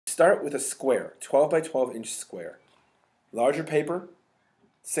start with a square, 12 by 12 inch square. Larger paper,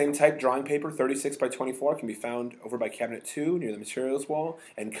 same type, drawing paper, 36 by 24, can be found over by cabinet 2 near the materials wall,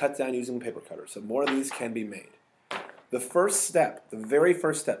 and cut down using a paper cutter. So more of these can be made. The first step, the very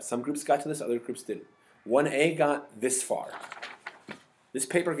first step, some groups got to this, other groups didn't. 1A got this far. This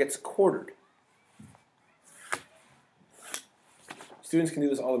paper gets quartered. Students can do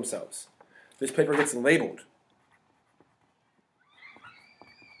this all themselves. This paper gets labeled.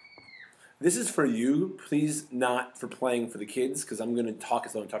 This is for you, please not for playing for the kids, because I'm going to talk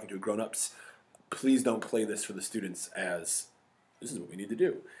as though I'm talking to grown-ups. Please don't play this for the students as, this is what we need to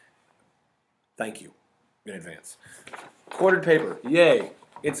do. Thank you in advance. Quartered paper, yay.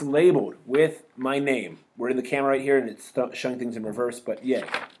 It's labeled with my name. We're in the camera right here, and it's showing things in reverse, but yay.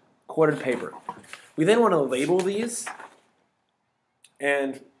 Quartered paper. We then want to label these,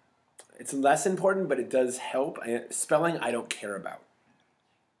 and it's less important, but it does help. Spelling, I don't care about.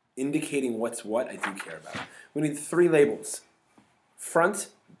 Indicating what's what, I do care about. We need 3 labels. Front,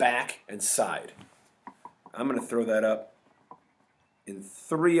 back, and side. I'm going to throw that up in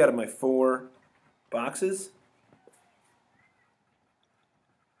 3 out of my 4 boxes.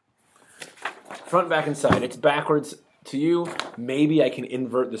 Front, back, and side. It's backwards to you. Maybe I can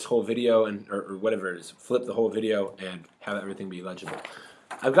invert this whole video and or whatever it is, flip the whole video and have everything be legible.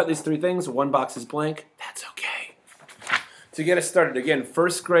 I've got these 3 things. 1 box is blank. That's okay. To get us started, again,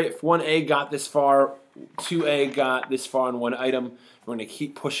 first grade, 1A got this far, 2A got this far on 1 item. We're going to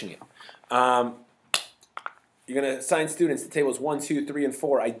keep pushing it. You're going to assign students to tables 1, 2, 3, and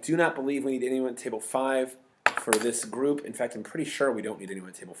 4. I do not believe we need anyone at table 5 for this group. In fact, I'm pretty sure we don't need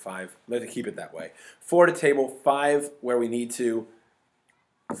anyone at table 5. I'd like to keep it that way. 4 to table 5 where we need to.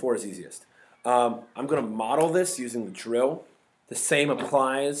 4 is easiest. I'm going to model this using the drill. The same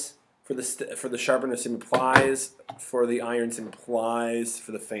applies for the sharpener, same applies for the iron, same applies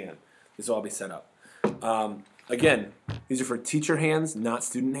for the fan. This will all be set up. Again, these are for teacher hands, not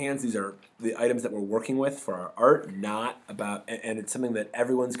student hands. These are the items that we're working with for our art, not about, and it's something that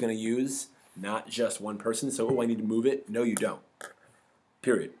everyone's going to use, not just one person. So, oh, I need to move it. No, you don't.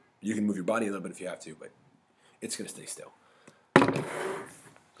 Period. You can move your body a little bit if you have to, but it's going to stay still.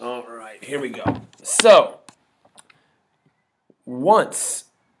 All right, here we go. So, once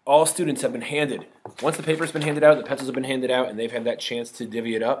all students have been handed, once the paper's been handed out, the pencils have been handed out, and they've had that chance to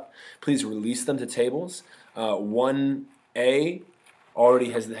divvy it up, please release them to tables. 1A already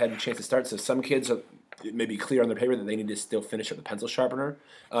has had the chance to start, so some kids it may be clear on their paper that they need to still finish up the pencil sharpener.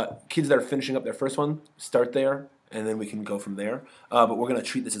 Kids that are finishing up their first one, start there, and then we can go from there. But we're going to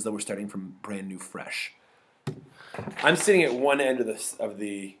treat this as though we're starting from brand new, fresh. I'm sitting at one end of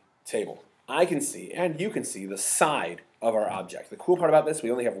the table. I can see, and you can see, the side of our object. The cool part about this,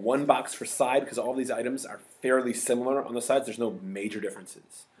 we only have 1 box for side because all these items are fairly similar on the sides. There's no major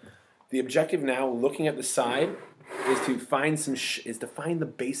differences. The objective now, looking at the side, is to find the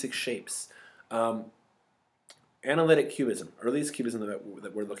basic shapes. Analytic cubism, earliest cubism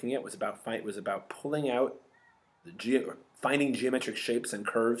that we're looking at was about pulling out finding geometric shapes and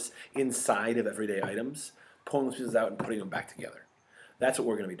curves inside of everyday items, pulling those pieces out and putting them back together. That's what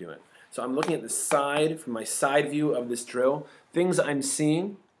we're going to be doing. So I'm looking at the side, from my side view of this drill. Things I'm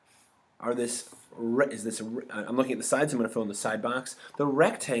seeing are I'm looking at the sides, I'm going to fill in the side box. The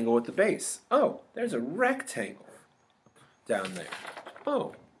rectangle at the base. Oh, there's a rectangle down there.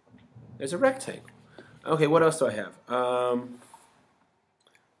 Oh, there's a rectangle. Okay, what else do I have?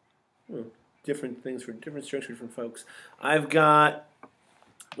 Different things for different strokes for different folks. I've got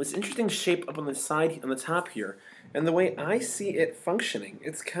this interesting shape up on the side, on the top here, and the way I see it functioning,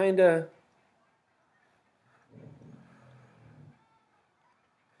 it's kind of...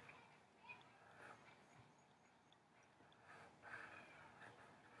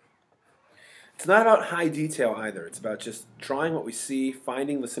 It's not about high detail either. It's about just drawing what we see,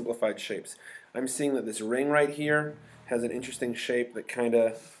 finding the simplified shapes. I'm seeing that this ring right here has an interesting shape that kind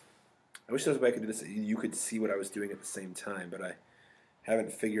of... I wish there was a way I could do this, you could see what I was doing at the same time, but I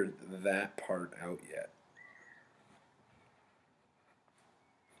haven't figured that part out yet.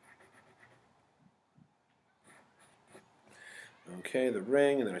 Okay, the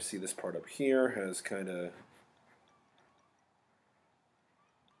ring, and then I see this part up here has kind of...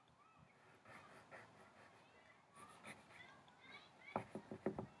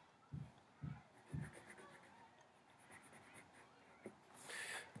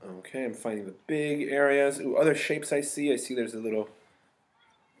 Okay, I'm finding the big areas. Ooh, other shapes I see. I see there's a little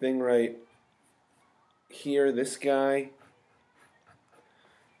thing right here, this guy.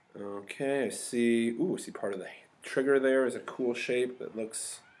 Okay, I see part of the trigger there is a cool shape that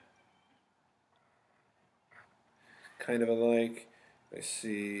looks kind of alike. I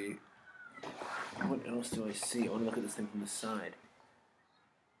see. What else do I see? I want to look at this thing from the side.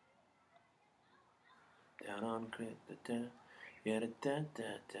 Down on grid,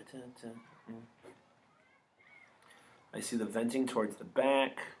 I see the venting towards the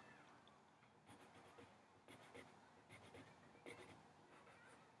back.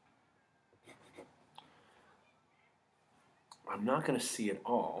 I'm not going to see it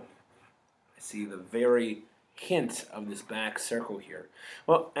all. I see the very hint of this back circle here.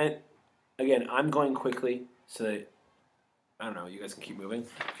 Well, and again, I'm going quickly so that, I don't know, you guys can keep moving.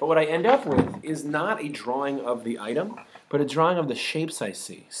 But what I end up with is not a drawing of the item, but a drawing of the shapes I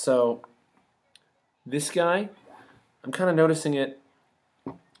see. So this guy, I'm kind of noticing it.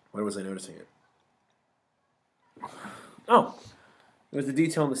 Where was I noticing it? Oh, there's the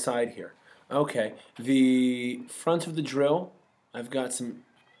detail on the side here. Okay, the front of the drill, I've got some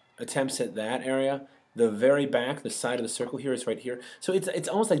attempts at that area. The very back, the side of the circle here is right here. So it's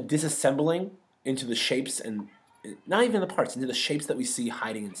almost like disassembling into the shapes, and not even the parts, into the shapes that we see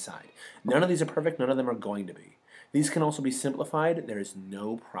hiding inside. None of these are perfect. None of them are going to be. These can also be simplified. There is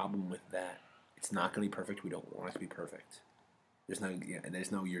no problem with that. It's not going to be perfect. We don't want it to be perfect. There's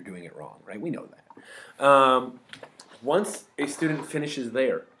no you're doing it wrong, right? We know that. Once a student finishes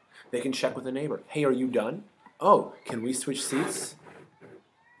there, they can check with a neighbor. Hey, are you done? Oh, can we switch seats?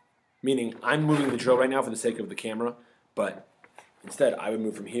 Meaning, I'm moving the drill right now for the sake of the camera, but instead I would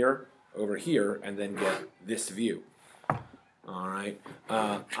move from here over here and then get this view. All right.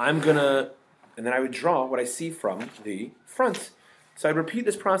 And then I would draw what I see from the front. So I'd repeat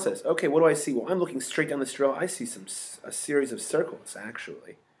this process. Okay, what do I see? Well, I'm looking straight down this drill. I see a series of circles,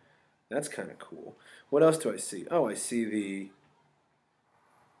 actually. That's kind of cool. What else do I see? Oh, I see the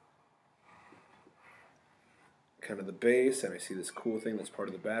kind of the base, and I see this cool thing that's part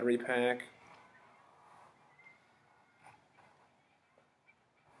of the battery pack.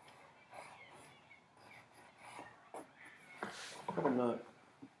 I hope I'm not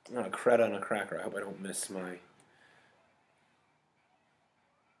a credit on a cracker. I hope I don't miss my...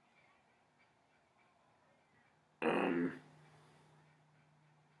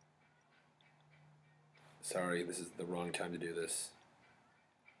 Sorry, this is the wrong time to do this.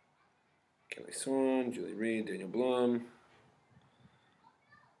 Kelly Swan, Julie Reed, Daniel Blum.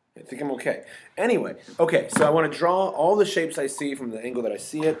 I think I'm okay. Anyway, okay, so I want to draw all the shapes I see from the angle that I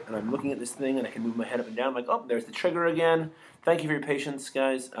see it, and I'm looking at this thing, and I can move my head up and down. I'm like, oh, there's the trigger again. Thank you for your patience,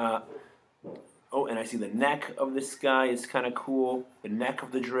 guys. Oh, and I see the neck of this guy is kind of cool. The neck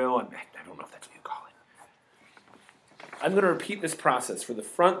of the drill. I don't know if that's what you call it. I'm going to repeat this process for the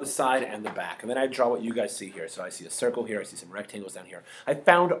front, the side, and the back. And then I draw what you guys see here. So I see a circle here. I see some rectangles down here. I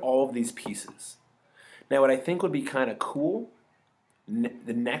found all of these pieces. Now what I think would be kind of cool,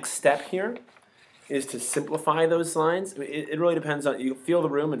 the next step here, is to simplify those lines. It really depends on, you feel the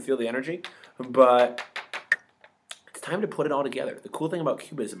room and feel the energy, but it's time to put it all together. The cool thing about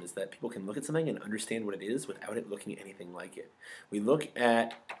Cubism is that people can look at something and understand what it is without it looking anything like it. We look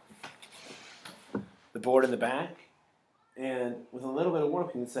at the board in the back, and with a little bit of work,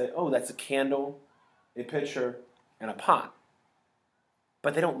 we can say, oh, that's a candle, a pitcher, and a pot.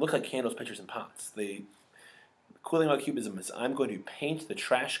 But they don't look like candles, pitchers, and pots. The cool thing about Cubism is I'm going to paint the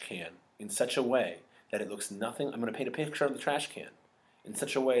trash can in such a way that it looks nothing. I'm going to paint a picture of the trash can in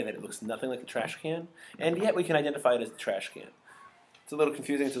such a way that it looks nothing like the trash can, and yet we can identify it as the trash can. It's a little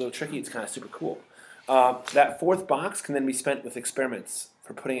confusing. It's a little tricky. It's kind of super cool. That fourth box can then be spent with experiments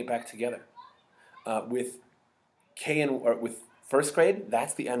for putting it back together. With with first grade,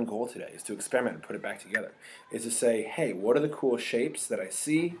 that's the end goal today, is to experiment and put it back together. Is to say, hey, what are the cool shapes that I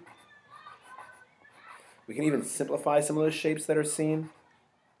see? We can even simplify some of those shapes that are seen.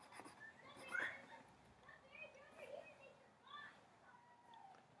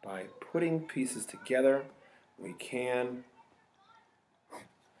 By putting pieces together, we can,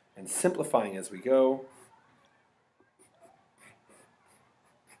 and simplifying as we go.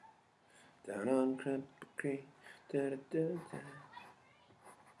 Down on Creek. Da, da, da, da.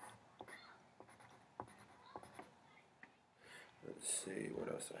 Let's see, what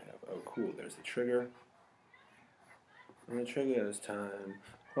else do I have? Oh, cool, there's the trigger. And the trigger is time.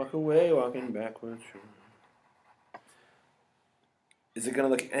 Walk away, walking backwards. Is it going to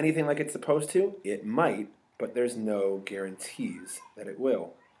look anything like it's supposed to? It might, but there's no guarantees that it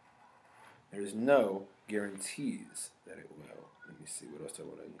will. There's no guarantees that it will. Let me see, what else do I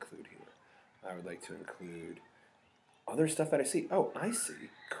want to include here? I would like to include other stuff that I see. Oh, I see.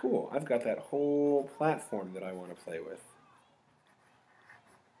 Cool. I've got that whole platform that I want to play with.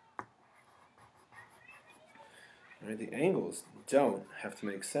 All right, the angles don't have to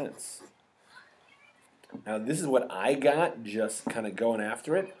make sense. Now this is what I got, just kind of going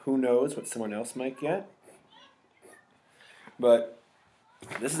after it. Who knows what someone else might get? But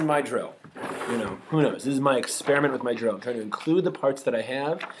this is my drill. You know, who knows? This is my experiment with my drill. I'm trying to include the parts that I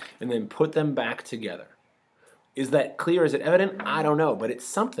have and then put them back together. Is that clear? Is it evident? I don't know, but it's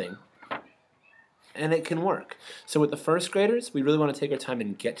something. And it can work. So with the first graders, we really want to take our time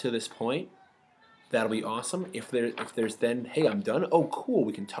and get to this point. That'll be awesome. If there's then, hey, I'm done. Oh, cool.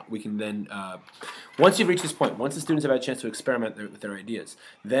 We can talk. We can then once you've reached this point, once the students have had a chance to experiment with their ideas,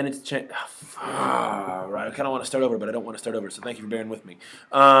 then it's right. I kind of want to start over, but I don't want to start over. So thank you for bearing with me.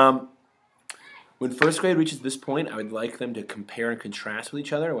 When first grade reaches this point, I would like them to compare and contrast with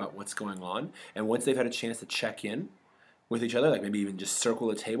each other about what's going on. And once they've had a chance to check in with each other, like maybe even just circle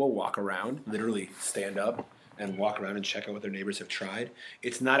the table, walk around, literally stand up and walk around and check out what their neighbors have tried.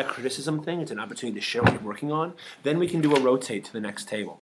 It's not a criticism thing, it's an opportunity to share what you're working on. Then we can do a rotate to the next table.